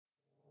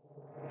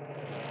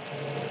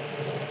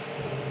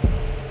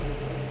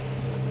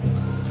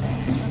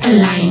The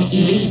Line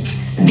Elite.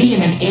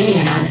 Being an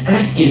alien on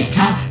Earth is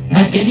tough,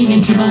 but getting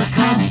into most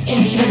clubs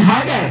is even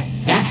harder.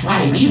 That's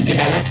why we've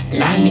developed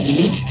Line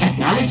Elite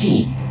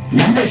technology.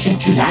 Membership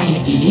to Line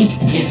Elite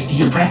gives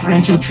you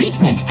preferential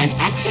treatment and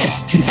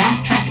access to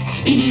fast-track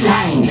speedy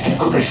lines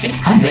at over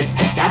 600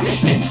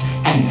 establishments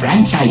and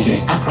franchises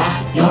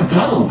across your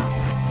globe.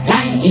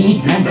 Line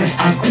Elite members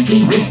are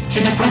quickly whisked to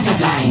the front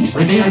of lines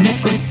where they are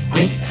met with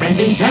quick,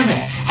 friendly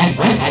service, as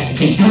well as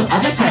occasional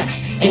other perks,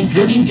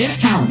 including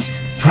discounts,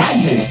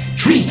 prizes,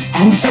 treats,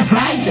 and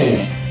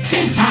surprises.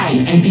 Save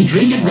time and be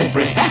treated with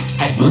respect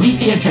at movie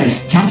theaters,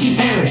 county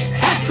fairs,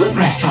 fast food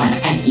restaurants,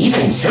 and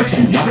even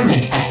certain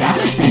government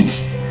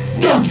establishments.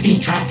 Don't be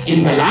trapped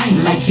in the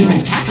line like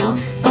human cattle,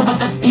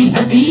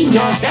 but beam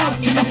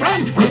yourself to the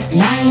front with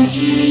Line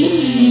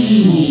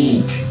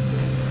Elite.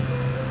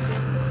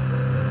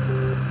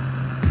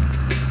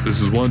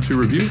 This is 1-2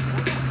 Review.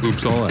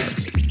 Oops, all ads.